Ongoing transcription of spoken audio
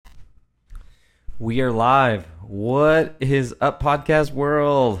We are live. What is up, podcast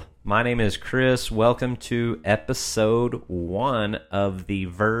world? My name is Chris. Welcome to episode 1 of the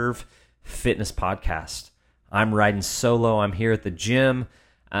Verve Fitness Podcast. I'm riding solo. I'm here at the gym.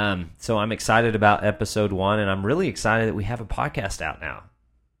 So I'm excited about episode 1, and I'm really excited that we have a podcast out now.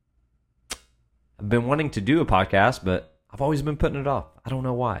 I've been wanting to do a podcast, but I've always been putting it off. I don't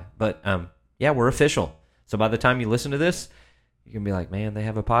know why. But yeah, we're official. So by the time you listen to this, you're going to be like, man, they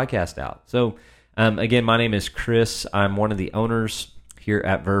have a podcast out. So again, my name is Chris. I'm one of the owners here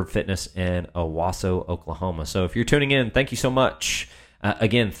at Verve Fitness in Owasso, Oklahoma. So if you're tuning in, thank you so much.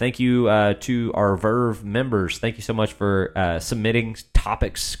 Again, thank you to our Verve members. Thank you so much for submitting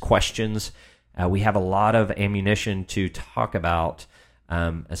topics, questions. We have a lot of ammunition to talk about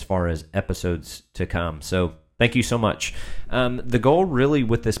as far as episodes to come. So thank you so much. The goal really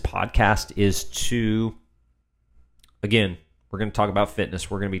with this podcast is to, again, we're going to talk about fitness.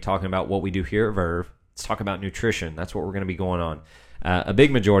 We're going to be talking about what we do here at Verve. Let's talk about nutrition. That's what we're going to be going on. A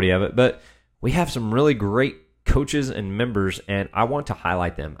big majority of it. But we have some really great coaches and members, and I want to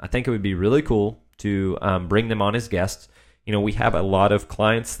highlight them. I think it would be really cool to bring them on as guests. You know, we have a lot of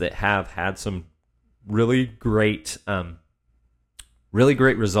clients that have had some really great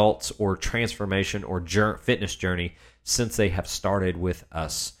results or transformation or fitness journey since they have started with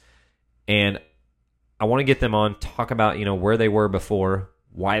us. And I want to get them on, talk about, you know, where they were before,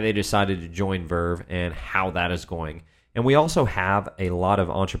 why they decided to join Verve, and how that is going. And we also have a lot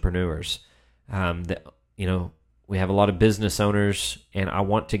of entrepreneurs that, you know, we have a lot of business owners, and I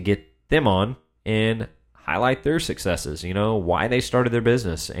want to get them on and highlight their successes, you know, why they started their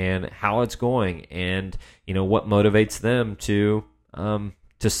business and how it's going, and, you know, what motivates them to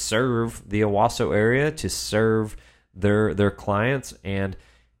serve the Owasso area, to serve their clients. And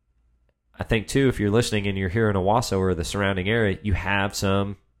I think too, if you're listening and you're here in Owasso or the surrounding area, you have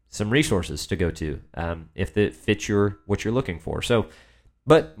some resources to go to if it fits what you're looking for. So,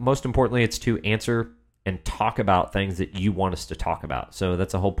 but most importantly, it's to answer and talk about things that you want us to talk about. So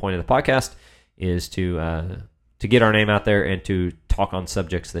that's the whole point of the podcast, is to get our name out there and to talk on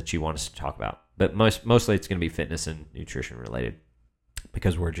subjects that you want us to talk about. But mostly it's going to be fitness and nutrition related,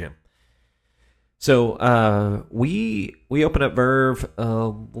 because we're a gym. So we opened up Verve a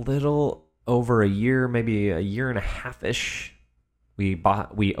little over a year, maybe a year and a half-ish. We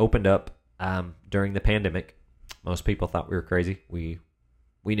opened up during the pandemic. Most people thought we were crazy. We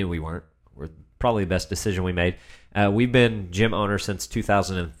knew we weren't. We're probably the best decision we made. We've been gym owners since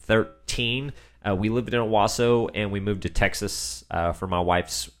 2013. We lived in Owasso, and we moved to Texas for my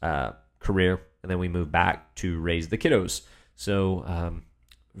wife's career, and then we moved back to raise the kiddos. So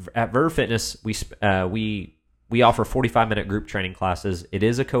at Verve Fitness, we offer 45-minute group training classes. It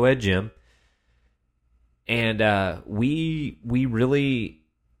is a co-ed gym. And we really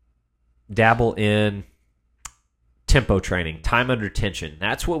dabble in tempo training, time under tension.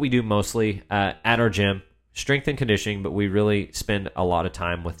 That's what we do mostly at our gym, strength and conditioning, but we really spend a lot of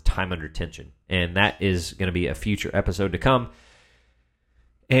time with time under tension. And that is going to be a future episode to come.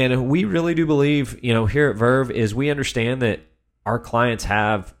 And we really do believe, you know, here at Verve, is we understand that our clients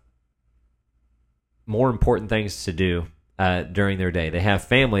have more important things to do during their day. They have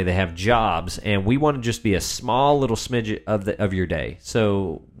family, they have jobs, and we want to just be a small little smidget of your day.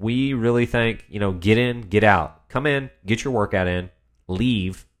 So we really think, you know, get in, get out. Come in, get your workout in,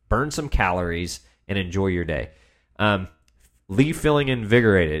 leave, burn some calories, and enjoy your day. Leave feeling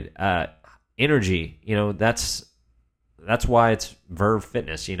invigorated. Energy, you know, that's why it's Verve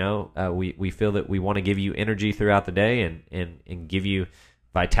Fitness, you know. We feel that we want to give you energy throughout the day and give you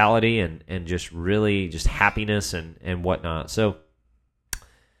vitality and just really just happiness and whatnot. So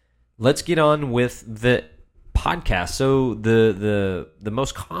let's get on with the podcast. So the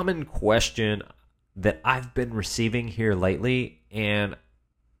most common question that I've been receiving here lately, and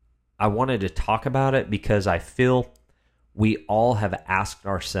I wanted to talk about it because I feel we all have asked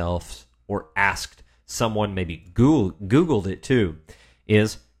ourselves, or asked someone, maybe Googled it too,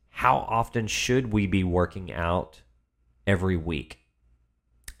 is how often should we be working out every week?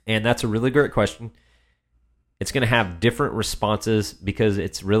 And that's a really great question. It's going to have different responses because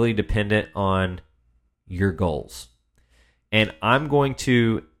it's really dependent on your goals. And I'm going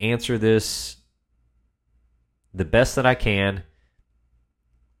to answer this the best that I can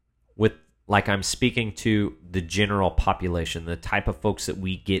with, like, I'm speaking to the general population, the type of folks that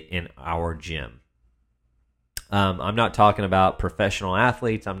we get in our gym. I'm not talking about professional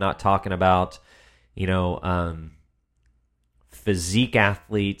athletes. I'm not talking about, you know, physique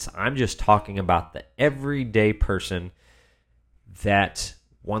athletes. I'm just talking about the everyday person that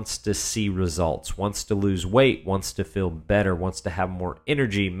wants to see results, wants to lose weight, wants to feel better, wants to have more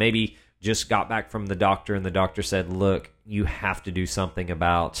energy, maybe just got back from the doctor and the doctor said, look, you have to do something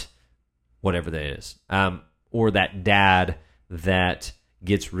about whatever that is. Or that dad that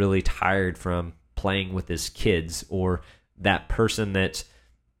gets really tired from playing with his kids, or that person that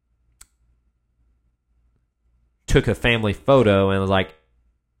took a family photo and was like,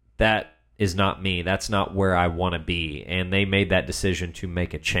 that is not me. That's not where I want to be. And they made that decision to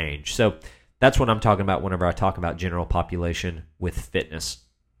make a change. So that's what I'm talking about whenever I talk about general population with fitness.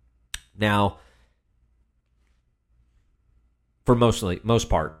 Now, for most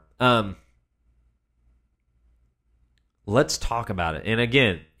part, let's talk about it. And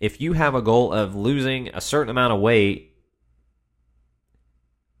again, if you have a goal of losing a certain amount of weight,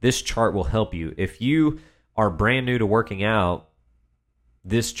 this chart will help you. If you are brand new to working out,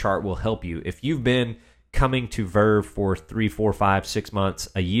 this chart will help you. If you've been coming to Verve for 3, 4, 5, 6 months,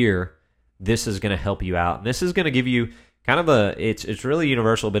 a year, this is going to help you out. And this is going to give you kind of it's really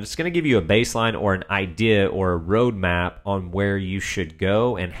universal, but it's going to give you a baseline or an idea or a roadmap on where you should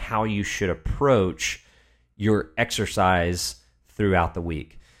go and how you should approach your exercise throughout the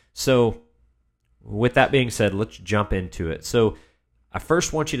week. So with that being said, let's jump into it. So I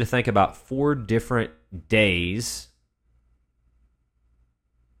first want you to think about 4 different days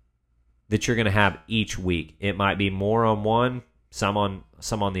that you're going to have each week. It might be more on one, some on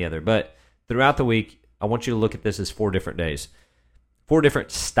the other. But throughout the week, I want you to look at this as 4 different days. 4 different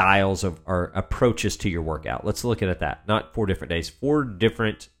styles of or approaches to your workout. Let's look at that. Not 4 different days, 4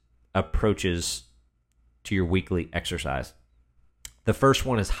 different approaches to your weekly exercise. The first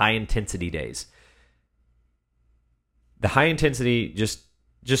one is high intensity days. The high intensity, just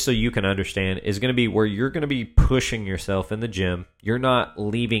so you can understand, is going to be where you're going to be pushing yourself in the gym. You're not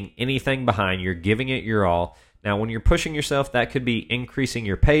leaving anything behind. You're giving it your all. Now, when you're pushing yourself, that could be increasing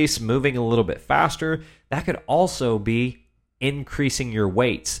your pace, moving a little bit faster. That could also be increasing your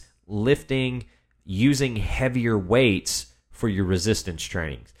weights, lifting, using heavier weights for your resistance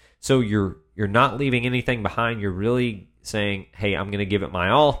trainings. So you're not leaving anything behind. You're really saying, hey, I'm going to give it my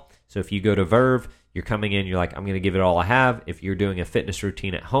all. So if you go to Verve, you're coming in, you're like, I'm going to give it all I have. If you're doing a fitness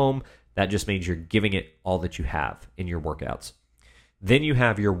routine at home, that just means you're giving it all that you have in your workouts. Then you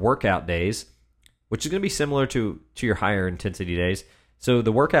have your workout days, which is going to be similar to your higher intensity days. So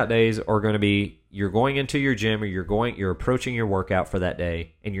the workout days are going to be, you're going into your gym or you're approaching your workout for that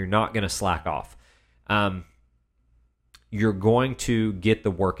day, and you're not going to slack off. You're going to get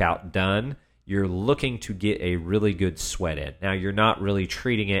the workout done. You're looking to get a really good sweat in. Now, you're not really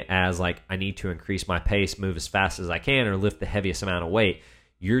treating it as like, I need to increase my pace, move as fast as I can, or lift the heaviest amount of weight.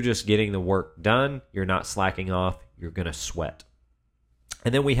 You're just getting the work done. You're not slacking off. You're going to sweat.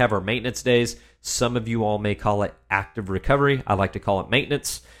 And then we have our maintenance days. Some of you all may call it active recovery. I like to call it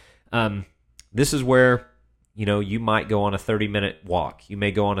maintenance. This is where, you might go on a 30-minute walk. You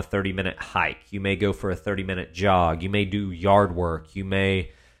may go on a 30-minute hike. You may go for a 30-minute jog. You may do yard work. You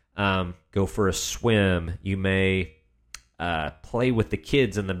may go for a swim. You may play with the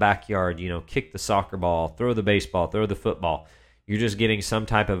kids in the backyard, kick the soccer ball, throw the baseball, throw the football. You're just getting some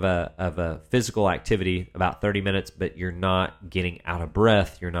type of a physical activity, about 30 minutes, but you're not getting out of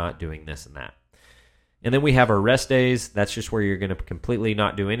breath. You're not doing this and that. And then we have our rest days. That's just where you're going to completely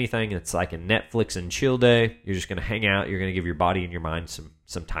not do anything. It's like a Netflix and chill day. You're just going to hang out. You're going to give your body and your mind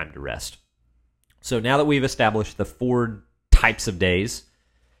some time to rest. So now that we've established the 4 types of days,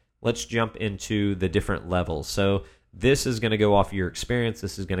 let's jump into the different levels. So this is going to go off your experience.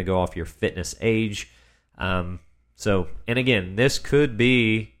 This is going to go off your fitness age. And again, this could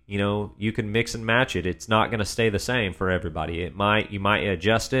be, you can mix and match it. It's not going to stay the same for everybody. You might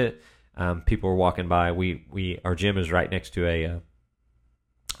adjust it. People were walking by. Our gym is right next to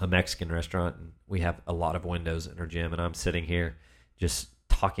a Mexican restaurant, and we have a lot of windows in our gym. And I'm sitting here just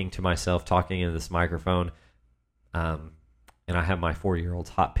talking to myself, talking into this microphone. And I have my 4-year-old's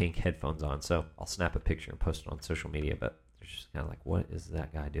hot pink headphones on, so I'll snap a picture and post it on social media. But they're just kind of like, what is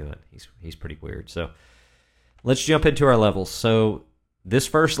that guy doing? He's pretty weird. So let's jump into our levels. So this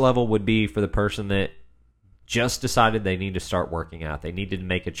first level would be for the person that just decided they need to start working out. They needed to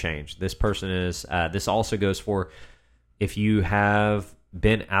make a change. This person is, this also goes for if you have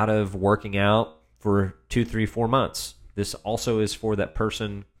been out of working out for 2, 3, 4 months. This also is for that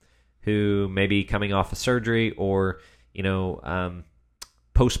person who may be coming off a surgery or,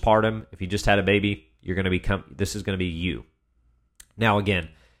 postpartum. If you just had a baby, this is going to be you. Now, again,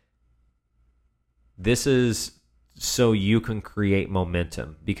 this is so you can create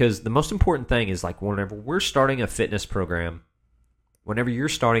momentum, because the most important thing is, like, whenever we're starting a fitness program, whenever you're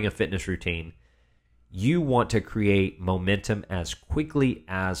starting a fitness routine, you want to create momentum as quickly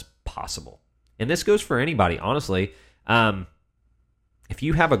as possible. And this goes for anybody, honestly. if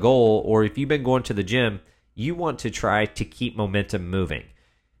you have a goal or if you've been going to the gym, you want to try to keep momentum moving.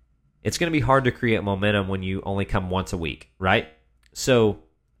 It's going to be hard to create momentum when you only come once a week, right? So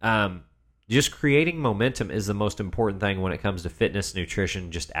just creating momentum is the most important thing when it comes to fitness,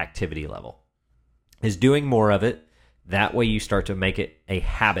 nutrition, just activity level. Is doing more of it. That way you start to make it a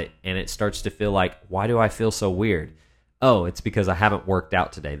habit and it starts to feel like, why do I feel so weird? Oh, it's because I haven't worked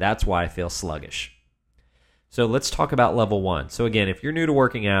out today. That's why I feel sluggish. So let's talk about level 1. So again, if you're new to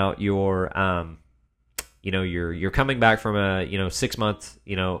working out, you're coming back from a 6-month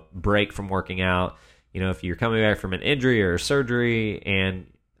break from working out. If you're coming back from an injury or a surgery, and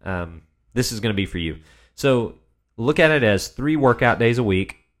this is going to be for you. So look at it as 3 workout days a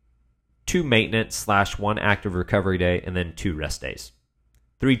week, 2 maintenance / 1 active recovery day, and then 2 rest days.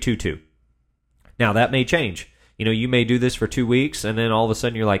 3-2-2. Now that may change. You may do this for 2 weeks, and then all of a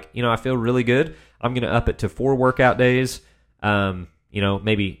sudden you're like, I feel really good. I'm going to up it to 4 workout days.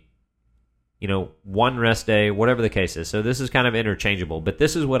 Maybe 1 rest day, whatever the case is. So this is kind of interchangeable, but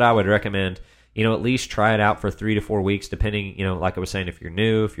this is what I would recommend. At least try it out for 3 to 4 weeks, depending. Like I was saying, if you're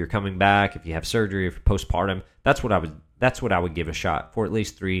new, if you're coming back, if you have surgery, if you're postpartum, that's what I would give a shot for at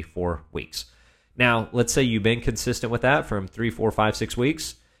least 3-4 weeks. Now, let's say you've been consistent with that from 3, 4, 5, 6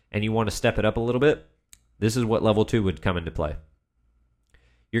 weeks, and you want to step it up a little bit. This is what level 2 would come into play.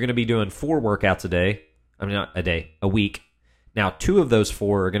 You're going to be doing 4 workouts a week. Now, 2 of those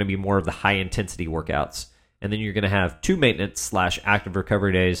 4 are going to be more of the high intensity workouts. And then you're going to have 2 maintenance / active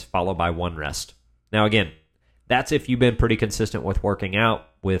recovery days followed by 1 rest. Now, again, that's if you've been pretty consistent with working out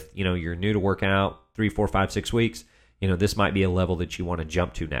with, you're new to working out 3, 4, 5, 6 weeks. This might be a level that you want to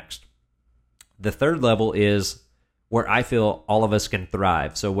jump to next. The third level is where I feel all of us can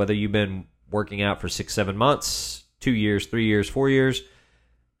thrive. So whether you've been working out for 6, 7 months, 2 years, 3 years, 4 years,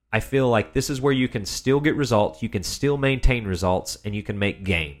 I feel like this is where you can still get results, you can still maintain results, and you can make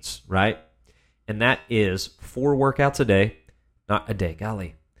gains, right? And that is 4 workouts a day, not a day,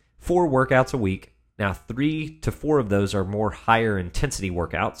 4 workouts a week. Now, 3 to 4 of those are more higher intensity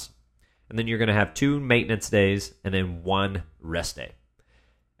workouts. And then you're going to have 2 maintenance days and then 1 rest day.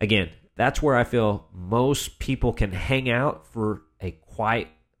 Again, that's where I feel most people can hang out for quite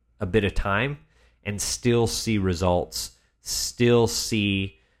a bit of time and still see results, still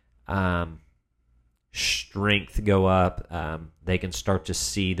see strength go up. They can start to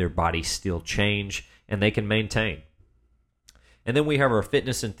see their body still change, and they can maintain. And then we have our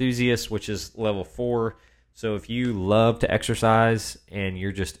fitness enthusiast, which is level 4. So if you love to exercise and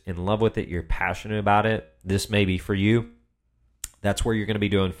you're just in love with it, you're passionate about it, this may be for you. That's where you're going to be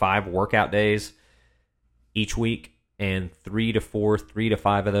doing 5 workout days each week, and 3 to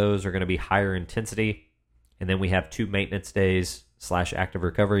 5 of those are going to be higher intensity. And then we have 2 maintenance days / active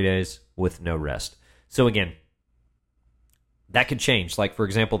recovery days with no rest. So again, that could change. Like, for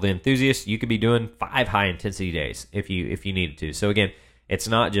example, the enthusiast, you could be doing 5 high intensity days if you needed to. So again, it's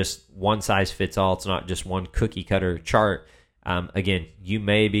not just one size fits all. It's not just one cookie cutter chart. Again, you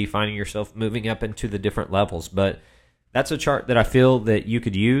may be finding yourself moving up into the different levels, but that's a chart that I feel that you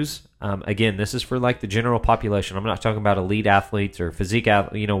could use. Again, this is for like the general population. I'm not talking about elite athletes or physique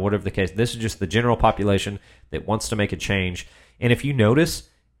athletes, whatever the case. This is just the general population that wants to make a change. And if you notice,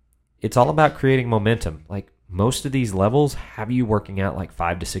 it's all about creating momentum. Like, most of these levels have you working out like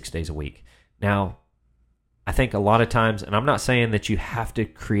 5 to 6 days a week. Now, I think a lot of times, and I'm not saying that you have to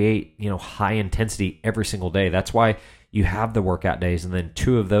create, high intensity every single day. That's why you have the workout days, and then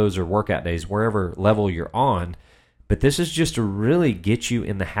 2 of those are workout days, wherever level you're on. But this is just to really get you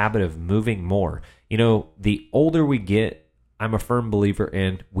in the habit of moving more. The older we get, I'm a firm believer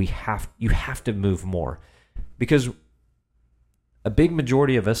in you have to move more, because a big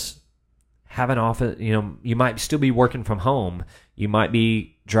majority of us have an office. You might still be working from home. You might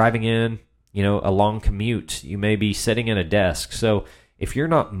be driving in, a long commute. You may be sitting at a desk. So if you're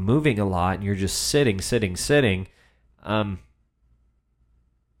not moving a lot and you're just sitting, I'm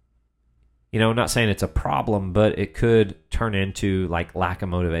not saying it's a problem, but it could turn into like lack of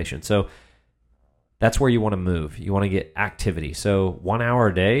motivation. So that's where you want to move. You want to get activity. So 1 hour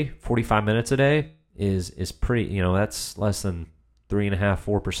a day, 45 minutes a day is pretty, that's less than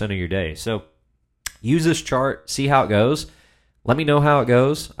 3.5-4% of your day. So use this chart, see how it goes. Let me know how it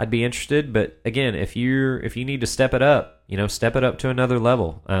goes. I'd be interested. But again, if you need to step it up, step it up to another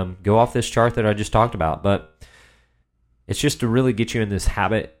level. Go off this chart that I just talked about. But it's just to really get you in this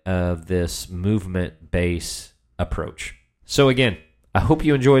habit of this movement-based approach. So again, I hope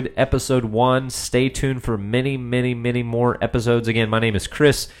you enjoyed episode 1. Stay tuned for many, many, many more episodes. Again, my name is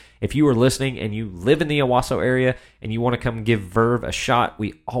Chris. If you are listening and you live in the Owasso area and you want to come give Verve a shot,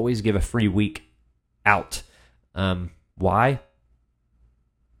 we always give a free week out. Why?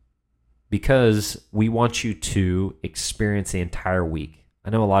 because we want you to experience the entire week.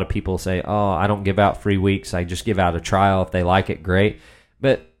 I know a lot of people say, oh, I don't give out free weeks. I just give out a trial. If they like it, great.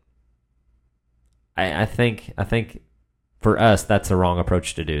 But I think for us, that's the wrong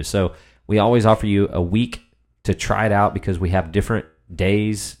approach to do. So we always offer you a week to try it out because we have different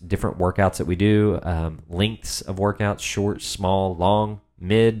days, different workouts that we do, lengths of workouts, short, small, long,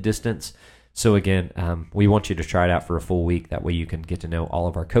 mid, distance. So again, we want you to try it out for a full week. That way you can get to know all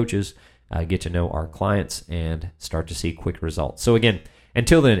of our coaches, get to know our clients, and start to see quick results. So again,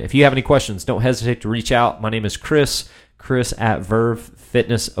 until then, if you have any questions, don't hesitate to reach out. My name is Chris at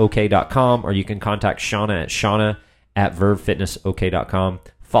vervefitnessok.com, or you can contact Shauna at vervefitnessok.com.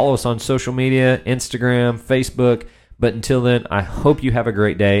 Follow us on social media, Instagram, Facebook. But until then, I hope you have a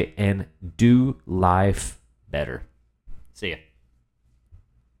great day and do life better. See ya.